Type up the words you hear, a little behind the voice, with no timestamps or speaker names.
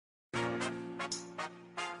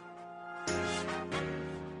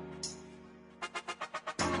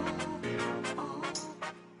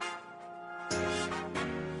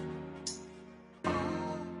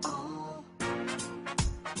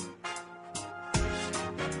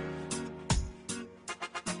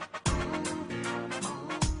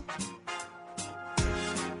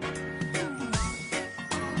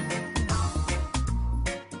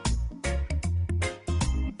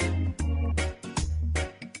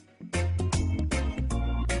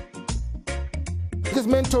Because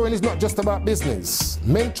mentoring is not just about business.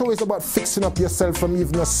 Mentoring is about fixing up yourself from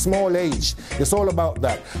even a small age. It's all about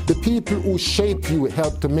that. The people who shape you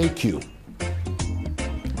help to make you.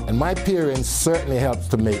 And my parents certainly helped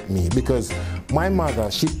to make me, because my mother,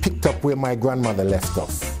 she picked up where my grandmother left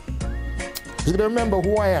off. You can remember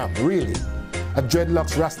who I am, really. A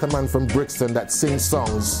dreadlocks Rastaman from Brixton that sings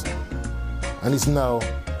songs and is now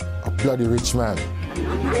a bloody rich man.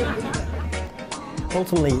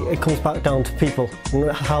 Ultimately, it comes back down to people and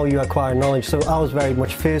how you acquire knowledge. So I was very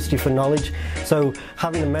much thirsty for knowledge, so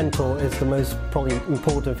having a mentor is the most probably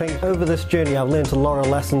important thing. Over this journey I've learned a lot of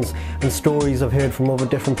lessons and stories I've heard from other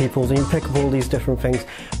different people, and you pick up all these different things.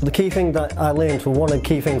 But the key thing that I learned, or one of the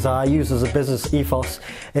key things that I use as a business ethos,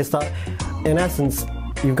 is that in essence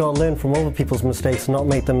you've got to learn from other people's mistakes and not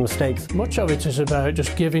make them mistakes. Much of it is about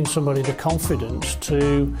just giving somebody the confidence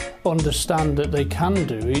to understand that they can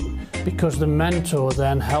do it, because the mentor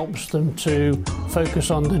then helps them to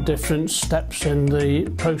focus on the different steps in the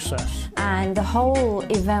process. And the whole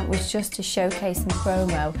event was just to showcase and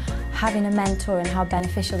promo having a mentor and how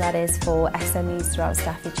beneficial that is for SMEs throughout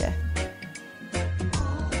Staffordshire.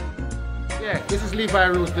 Yeah, this is Levi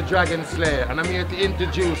Roots, the Dragon Slayer, and I'm here to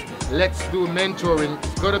introduce Let's Do Mentoring.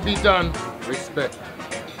 It's got to be done. Respect.